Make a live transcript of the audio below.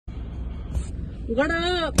What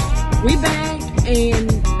up? We back, and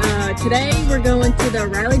today we're going to the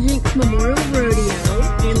Jinks Memorial Rodeo,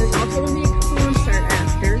 and there's also going to be a concert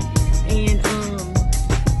after, and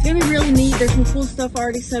it's going to be really neat. There's some cool stuff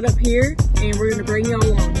already set up here, and we're going to bring y'all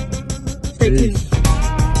along. Stay tuned.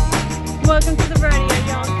 Welcome to the rodeo,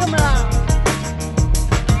 y'all. Come on.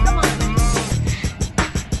 Come on.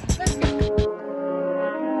 Let's go.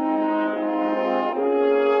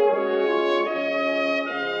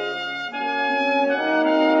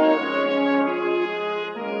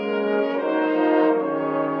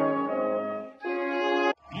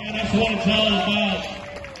 That's what it's all about.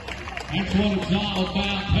 That's what it's all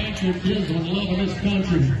about. Patriotism and loving this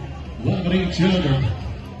country, loving each other.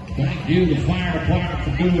 Thank you, the fire department,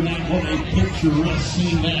 for doing that. What a picturesque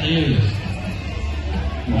scene that is.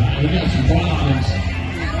 All right, we got some problems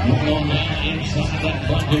going on down inside that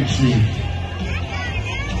bucket shoot.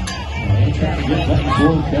 They're trying to get that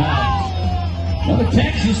worked out. Another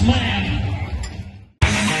Texas man.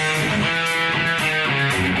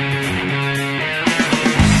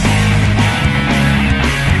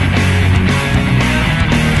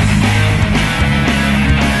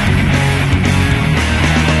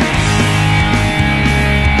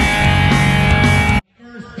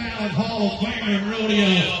 Hall of Famer in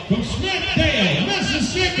rodeo from Smithville,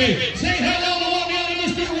 Mississippi. Say hello to one other,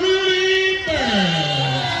 Mr. Rudy Bird.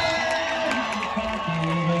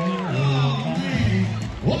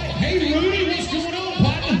 What? Hey, Rudy, what's going on,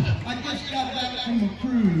 partner? I just got back from a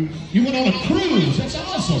cruise. You went on a cruise? That's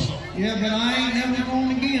awesome. Yeah, but I ain't never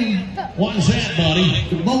going again. What's that, buddy?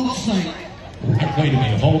 The boat sank. Wait a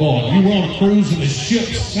minute, hold on. You were on a cruise and the ship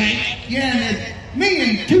sank? Yeah, and me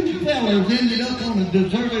and two fellas ended up on a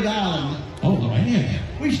deserted island. Oh, man.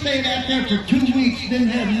 We stayed out there for 2 weeks, didn't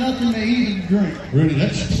have nothing to eat or drink. Rudy,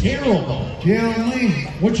 that's terrible. Tell me.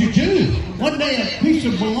 What'd you do? One day a piece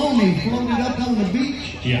of bologna floated up on the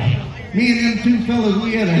beach. Yeah. Me and them two fellas,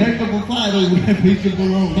 we had a heck of a fight over that piece of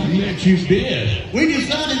bologna. I bet you did. We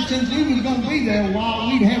decided since we was going to be there a while,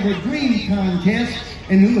 we'd have a dream contest,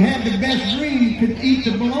 and who had the best dream could eat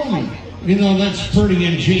the bologna. You know, that's pretty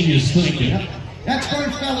ingenious thinking. Yep. That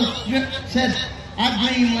first fella said, I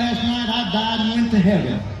dreamed last night I died and went to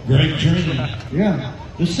heaven. Great dream. Yeah.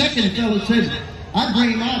 The second fella said, I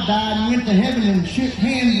dreamed I died and went to heaven and shook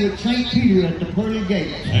hands with St. Peter at the pearly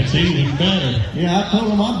gates. That's even better. Yeah, I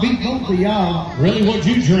told him I beat both of y'all. Really, what'd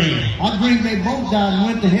you dream? I dreamed they both died and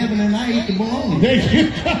went to heaven and I ate the bologna.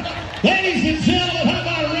 Ladies and gentlemen, how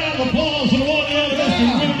about a round of applause for the one and other Mr.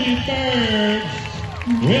 Rudy Bird?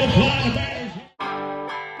 We'll fly the banners.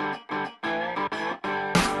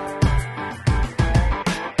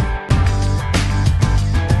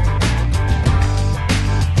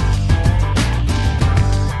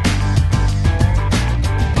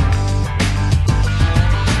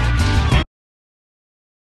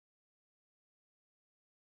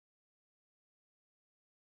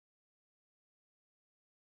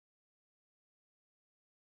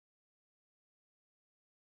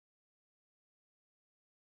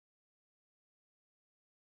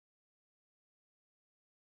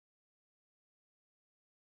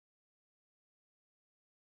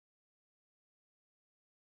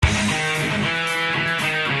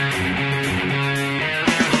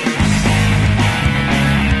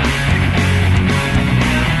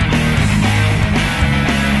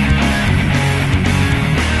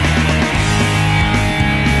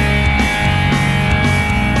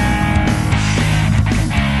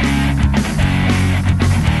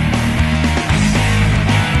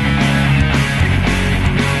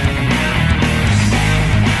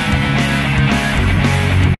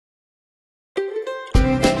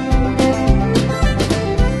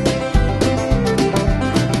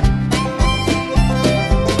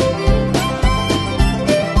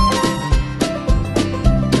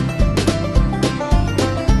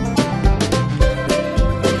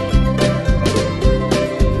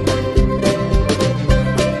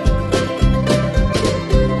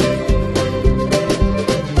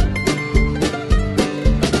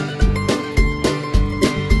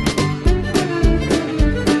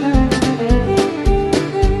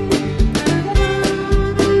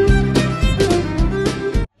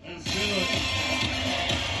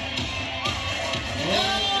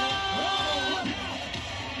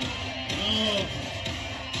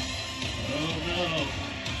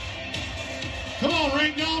 Come on,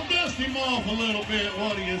 Ring, y'all dust him off a little bit.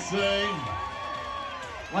 What do you say?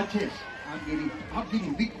 Watch this. I'll get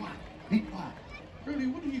him. Be quiet. Be quiet. Rudy,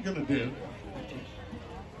 what are you going to do?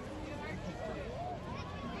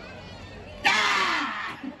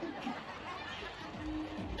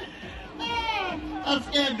 I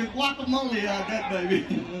scared the guacamole out of that baby.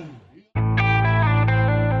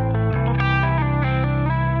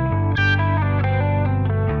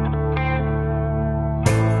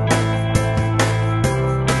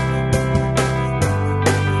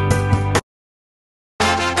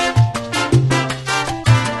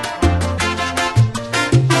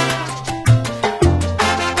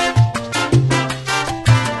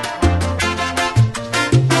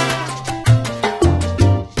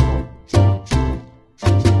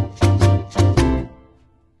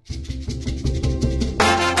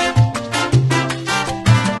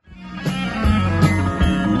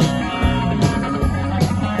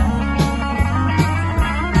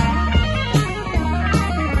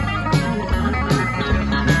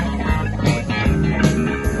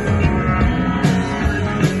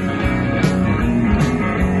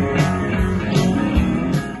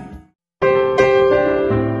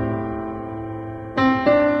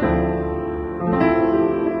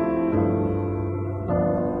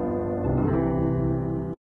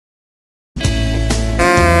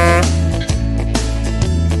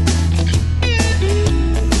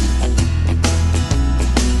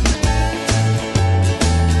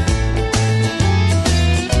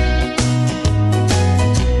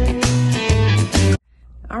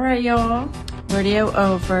 Alright, y'all. Rodeo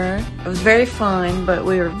over. It was very fun, but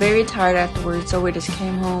we were very tired afterwards, so we just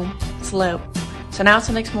came home, slept. So now it's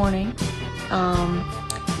the next morning.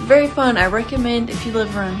 Very fun. I recommend if you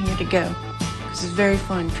live around here to go, because it's very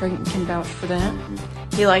fun. Trenton can vouch for that.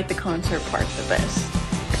 He liked the concert part the best,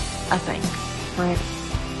 I think, right?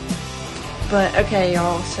 But okay,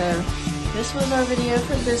 y'all, so this was our video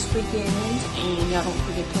for this weekend, and y'all don't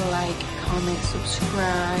forget to like, comment,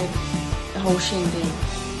 subscribe, the whole shindig.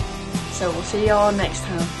 So we'll see y'all next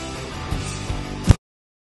time.